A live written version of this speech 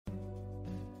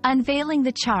Unveiling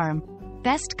the charm.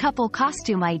 Best couple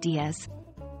costume ideas.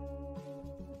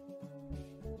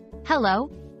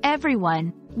 Hello,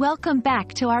 everyone. Welcome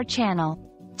back to our channel.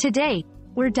 Today,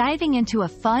 we're diving into a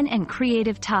fun and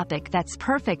creative topic that's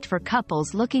perfect for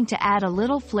couples looking to add a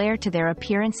little flair to their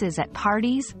appearances at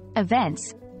parties,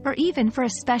 events, or even for a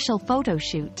special photo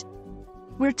shoot.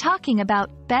 We're talking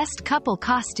about best couple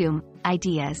costume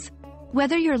ideas.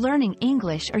 Whether you're learning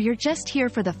English or you're just here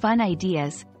for the fun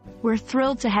ideas, we're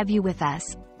thrilled to have you with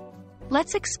us.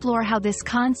 Let's explore how this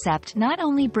concept not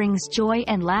only brings joy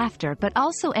and laughter but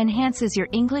also enhances your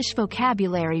English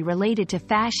vocabulary related to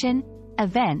fashion,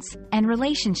 events, and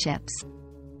relationships.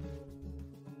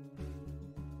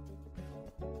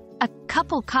 A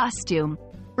couple costume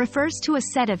refers to a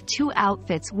set of two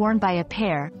outfits worn by a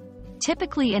pair,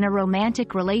 typically in a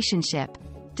romantic relationship,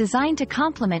 designed to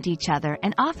complement each other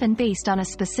and often based on a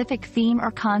specific theme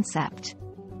or concept.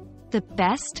 The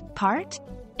best part?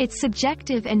 It's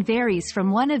subjective and varies from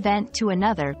one event to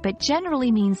another but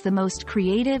generally means the most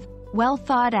creative, well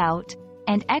thought out,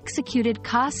 and executed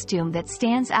costume that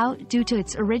stands out due to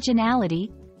its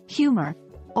originality, humor,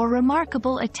 or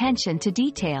remarkable attention to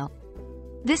detail.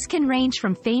 This can range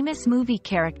from famous movie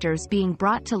characters being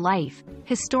brought to life,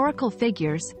 historical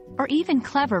figures, or even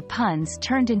clever puns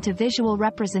turned into visual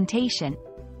representation.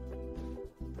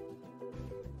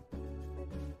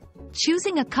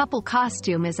 Choosing a couple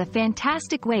costume is a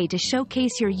fantastic way to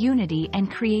showcase your unity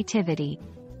and creativity.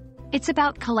 It's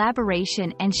about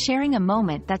collaboration and sharing a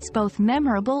moment that's both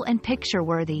memorable and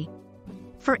picture-worthy.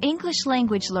 For English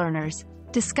language learners,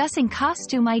 discussing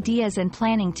costume ideas and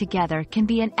planning together can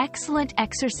be an excellent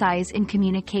exercise in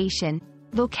communication,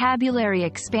 vocabulary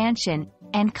expansion,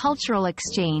 and cultural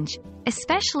exchange,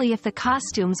 especially if the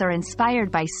costumes are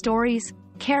inspired by stories,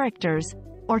 characters,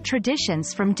 or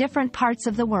traditions from different parts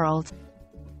of the world.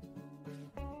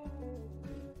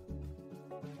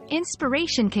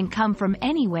 Inspiration can come from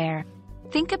anywhere.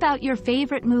 Think about your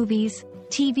favorite movies,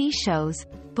 TV shows,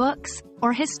 books,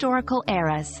 or historical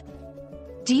eras.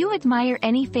 Do you admire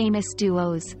any famous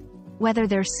duos? Whether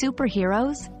they're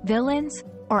superheroes, villains,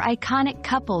 or iconic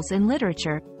couples in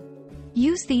literature,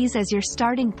 use these as your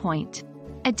starting point.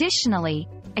 Additionally,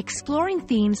 exploring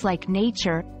themes like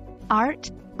nature,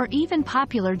 art, or even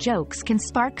popular jokes can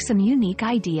spark some unique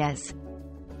ideas.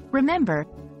 Remember,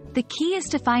 the key is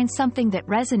to find something that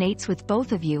resonates with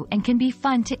both of you and can be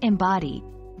fun to embody.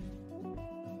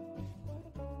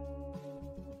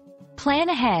 Plan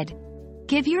ahead.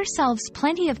 Give yourselves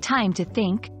plenty of time to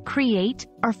think, create,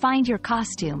 or find your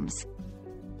costumes.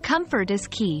 Comfort is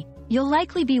key. You'll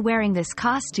likely be wearing this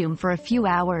costume for a few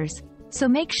hours, so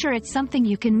make sure it's something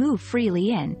you can move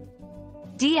freely in.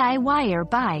 DIY or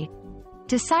buy.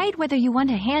 Decide whether you want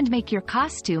to hand-make your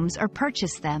costumes or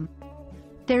purchase them.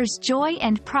 There's joy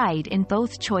and pride in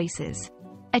both choices.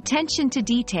 Attention to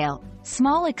detail.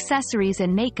 Small accessories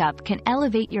and makeup can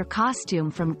elevate your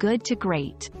costume from good to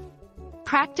great.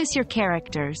 Practice your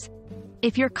characters.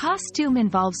 If your costume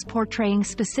involves portraying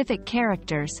specific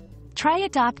characters, try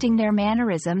adopting their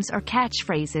mannerisms or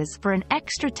catchphrases for an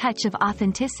extra touch of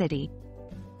authenticity.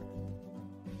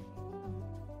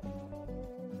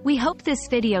 We hope this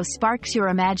video sparks your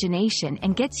imagination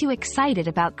and gets you excited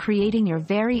about creating your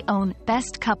very own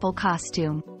best couple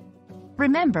costume.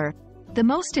 Remember, the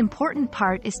most important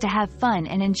part is to have fun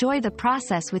and enjoy the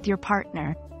process with your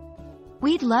partner.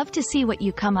 We'd love to see what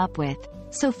you come up with,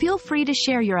 so feel free to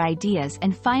share your ideas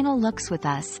and final looks with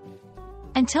us.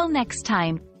 Until next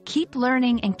time, keep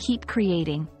learning and keep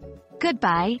creating.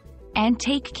 Goodbye, and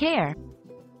take care.